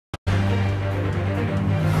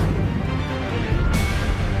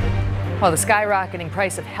Well, the skyrocketing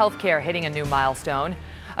price of health care hitting a new milestone.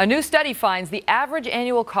 A new study finds the average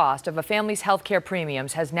annual cost of a family's health care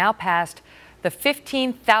premiums has now passed the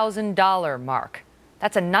 $15,000 mark.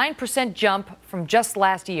 That's a 9% jump from just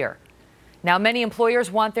last year. Now, many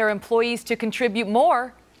employers want their employees to contribute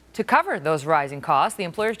more to cover those rising costs. The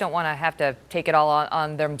employers don't want to have to take it all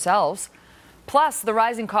on themselves. Plus, the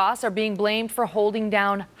rising costs are being blamed for holding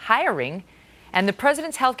down hiring, and the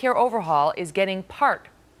president's health care overhaul is getting part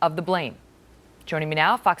of the blame. Joining me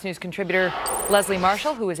now, Fox News contributor Leslie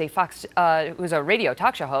Marshall, who is a radio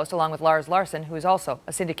talk show host, along with Lars Larson, who is also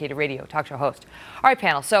a syndicated radio talk show host. All right,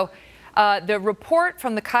 panel. So the report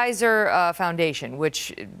from the Kaiser Foundation,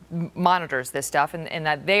 which monitors this stuff, and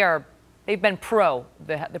that they've been pro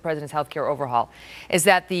the president's health care overhaul, is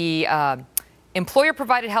that the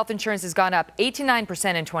employer-provided health insurance has gone up 8 to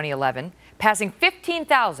 9% in 2011, passing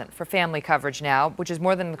 $15,000 for family coverage now, which is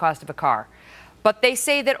more than the cost of a car. But they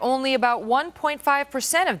say that only about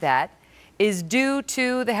 1.5% of that is due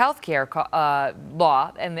to the health care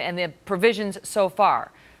law and the provisions so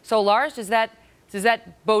far. So, Lars, does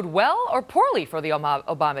that bode well or poorly for the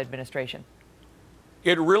Obama administration?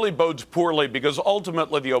 It really bodes poorly because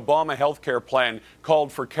ultimately the Obama health care plan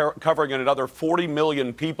called for covering another 40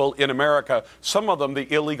 million people in America, some of them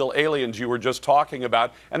the illegal aliens you were just talking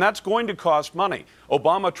about, and that's going to cost money.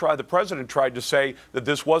 The president tried to say that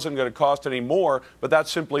this wasn't going to cost any more, but that's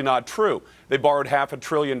simply not true. They borrowed $500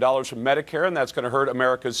 billion from Medicare, and that's going to hurt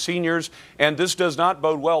America's seniors. And this does not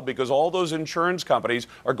bode well because all those insurance companies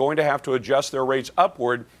are going to have to adjust their rates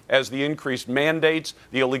upward as the increased mandates,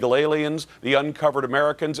 the illegal aliens, the uncovered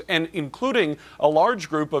Americans, and including a large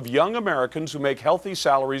group of young Americans who make healthy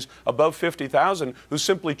salaries above $50,000 who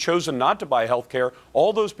simply chosen not to buy health care.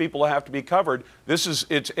 All those people have to be covered.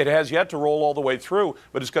 It has yet to roll all the way through,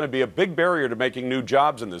 but it's going to be a big barrier to making new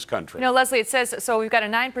jobs in this country. You know, Leslie, it says, so we've got a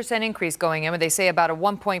 9% increase going in, but they say about a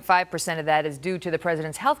 1.5% of that is due to the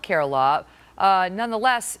president's health care law.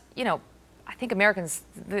 Nonetheless, you know, I think Americans,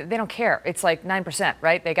 they don't care. It's like 9%,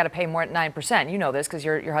 right? They got to pay more at 9%. You know this because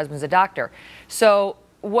your husband's a doctor. So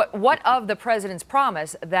what of the president's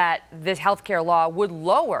promise that this health care law would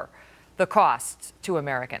lower the costs to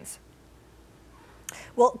Americans?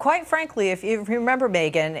 Well, quite frankly, if you remember,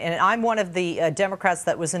 Megan, and I'm one of the Democrats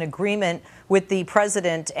that was in agreement with the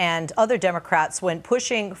president and other Democrats when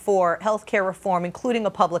pushing for health care reform, including a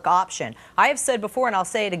public option. I have said before, and I'll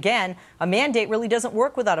say it again, a mandate really doesn't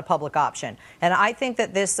work without a public option. And I think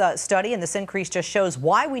that this study and this increase just shows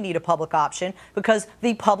why we need a public option, because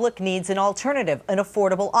the public needs an alternative, an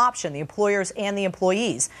affordable option, the employers and the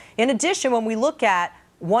employees. In addition, when we look at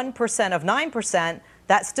 1% of 9%,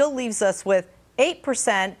 that still leaves us with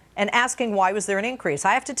 8% and asking why was there an increase.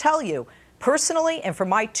 I have to tell you, personally, and for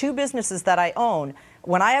my two businesses that I own,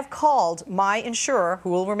 when I have called my insurer, who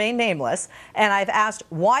will remain nameless, and I've asked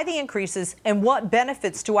why the increases and what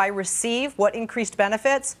benefits do I receive, what increased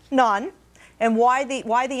benefits? None. And why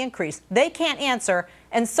the increase? They can't answer.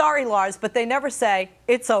 And sorry, Lars, but they never say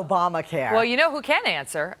it's Obamacare. Well, you know who can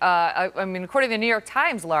answer? I mean, according to the New York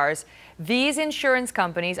Times, Lars, these insurance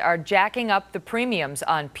companies are jacking up the premiums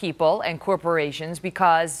on people and corporations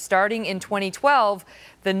because starting in 2012,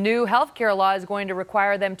 the new health care law is going to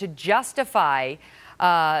require them to justify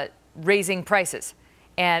raising prices.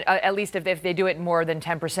 And at least if they do it more than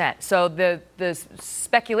 10%. So the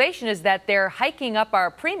speculation is that they're hiking up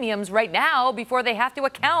our premiums right now before they have to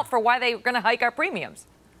account for why they're going to hike our premiums.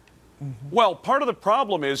 Well, part of the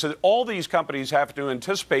problem is that all these companies have to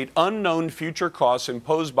anticipate unknown future costs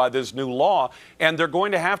imposed by this new law, and they're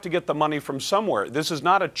going to have to get the money from somewhere. This is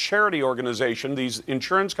not a charity organization, these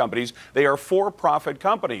insurance companies. They are for-profit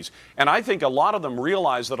companies. And I think a lot of them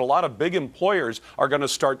realize that a lot of big employers are going to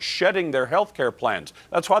start shedding their health care plans.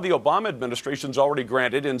 That's why the Obama administration's already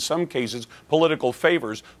granted, in some cases, political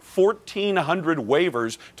favors, 1,400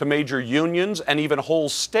 waivers to major unions and even whole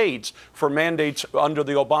states for mandates under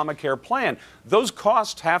the Obamacare plan. Those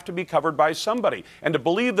costs have to be covered by somebody. And to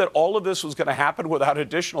believe that all of this was going to happen without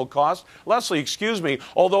additional cost, Leslie, excuse me,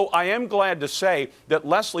 although I am glad to say that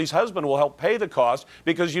Leslie's husband will help pay the cost,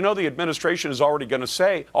 because you know the administration is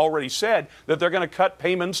already said that they're going to cut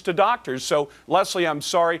payments to doctors. So Leslie, I'm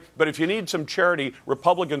sorry, but if you need some charity,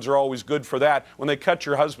 Republicans are always good for that when they cut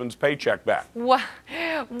your husband's paycheck back.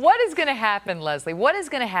 What is going to happen, Leslie? What is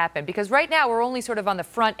going to happen? Because right now we're only sort of on the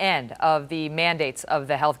front end of the mandates of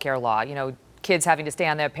the health care law. You know, kids having to stay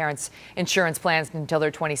on their parents' insurance plans until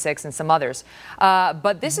they're 26 and some others.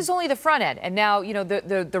 But this is only the front end. And now, you know,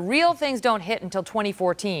 the real things don't hit until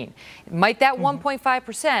 2014. Might that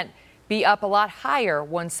 1.5% be up a lot higher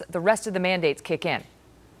once the rest of the mandates kick in?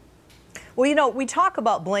 Well, you know, we talk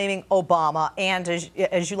about blaming Obama and,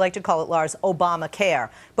 as you like to call it, Lars, Obamacare.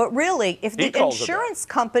 But really, if the insurance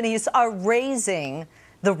companies are raising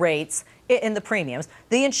the rates in the premiums,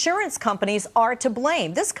 the insurance companies are to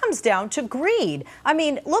blame. This comes down to greed. I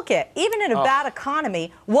mean, look at, even in a bad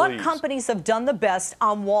economy, what companies have done the best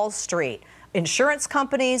on Wall Street? Insurance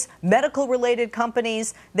companies, medical-related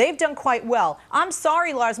companies, they've done quite well. I'm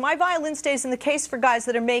sorry, Lars, my violin stays in the case for guys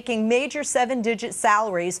that are making major 7-digit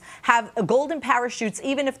salaries, have golden parachutes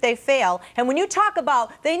even if they fail. And when you talk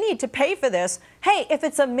about they need to pay for this, hey, if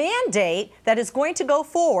it's a mandate that is going to go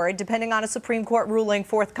forward, depending on a Supreme Court ruling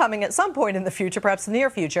forthcoming at some point in the future, perhaps the near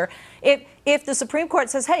future, if the Supreme Court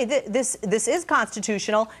says, hey, this is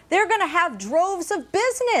constitutional, they're going to have droves of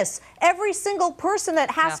business. Every single person that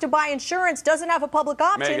has to buy insurance doesn't have a public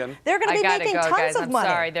option. Megan, they're going to be making tons of money.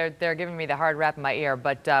 I'm sorry, they're giving me the hard rap in my ear,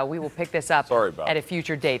 but we will pick this up at a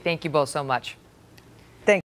future date. Thank you both so much.